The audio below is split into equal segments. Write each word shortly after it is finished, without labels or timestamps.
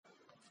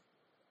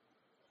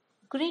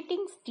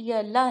Greetings,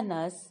 dear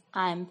learners.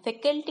 I am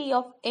Faculty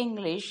of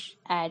English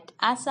at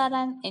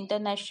Asaran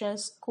International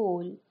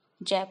School,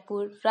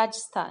 Jaipur,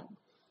 Rajasthan.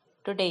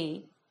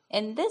 Today,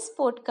 in this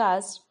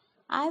podcast,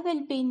 I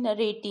will be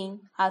narrating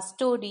a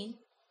story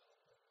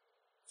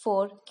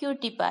for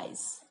Cutie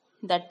Pies.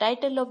 The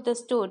title of the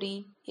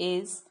story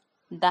is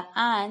The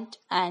Ant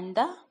and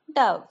the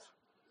Dove.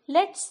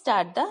 Let's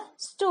start the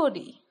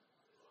story.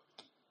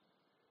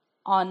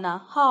 On a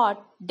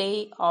hot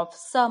day of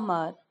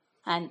summer,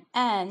 an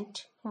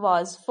ant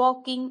was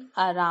walking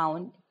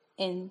around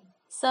in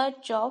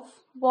search of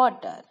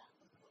water.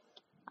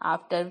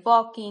 After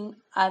walking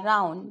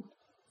around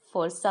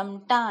for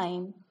some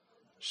time,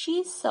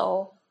 she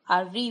saw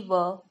a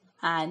river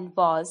and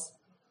was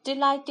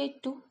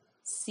delighted to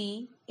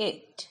see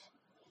it.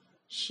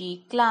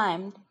 She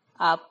climbed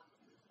up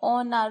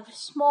on a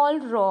small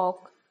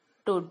rock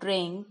to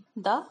drink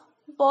the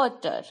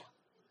water.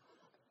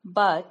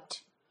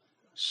 But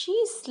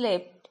she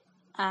slipped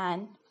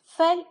and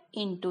fell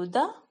into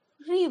the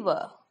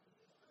river.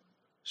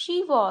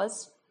 She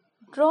was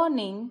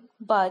drowning,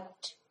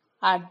 but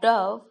a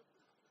dove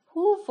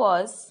who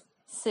was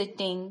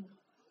sitting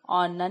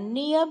on a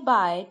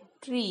nearby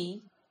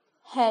tree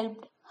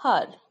helped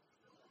her.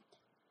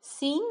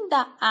 Seeing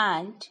the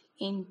ant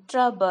in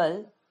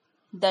trouble,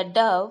 the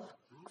dove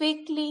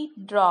quickly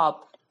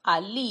dropped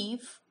a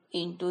leaf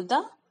into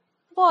the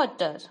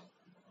water.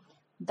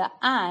 The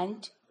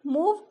ant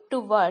moved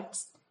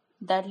towards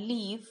the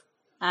leaf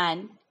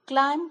and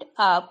climbed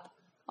up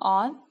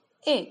on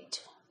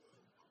it.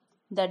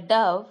 The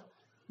dove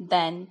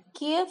then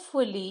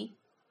carefully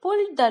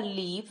pulled the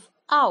leaf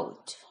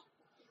out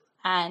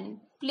and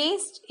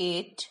placed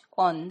it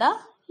on the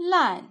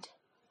land.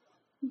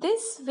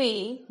 This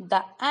way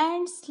the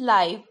ant's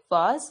life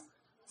was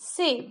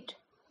saved,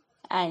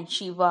 and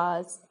she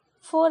was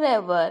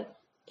forever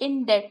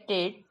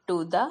indebted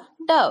to the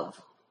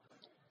dove.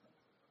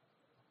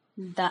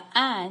 The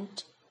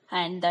ant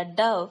and the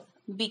dove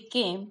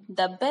became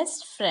the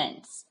best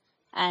friends,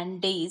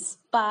 and days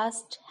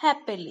passed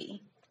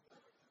happily.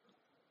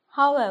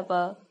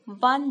 However,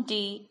 one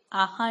day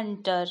a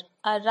hunter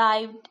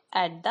arrived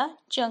at the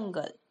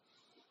jungle.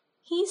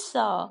 He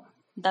saw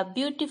the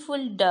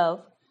beautiful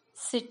dove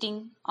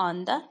sitting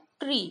on the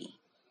tree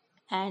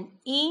and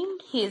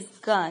aimed his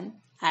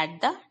gun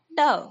at the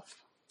dove.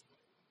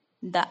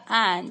 The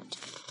ant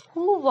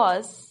who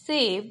was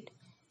saved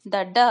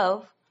the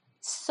dove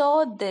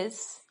saw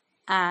this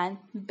and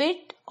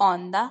bit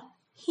on the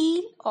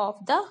heel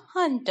of the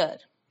hunter.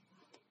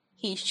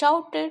 He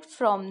shouted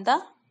from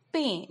the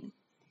pain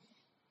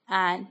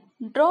and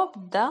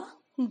dropped the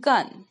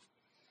gun.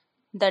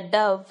 The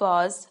dove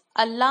was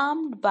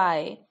alarmed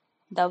by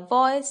the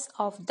voice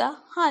of the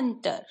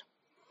hunter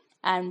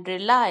and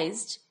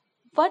realized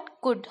what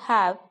could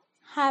have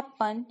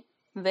happened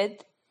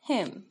with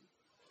him.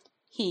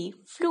 He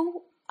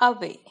flew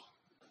away.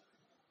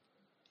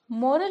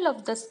 Moral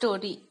of the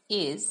story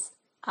is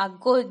a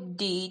good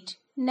deed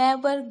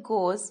never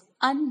goes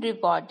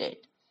unrewarded.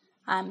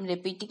 I am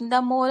repeating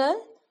the moral.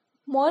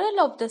 Moral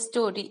of the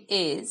story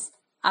is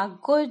a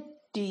good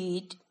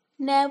deed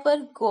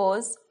never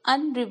goes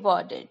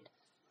unrewarded.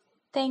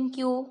 Thank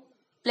you.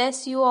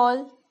 Bless you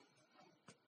all.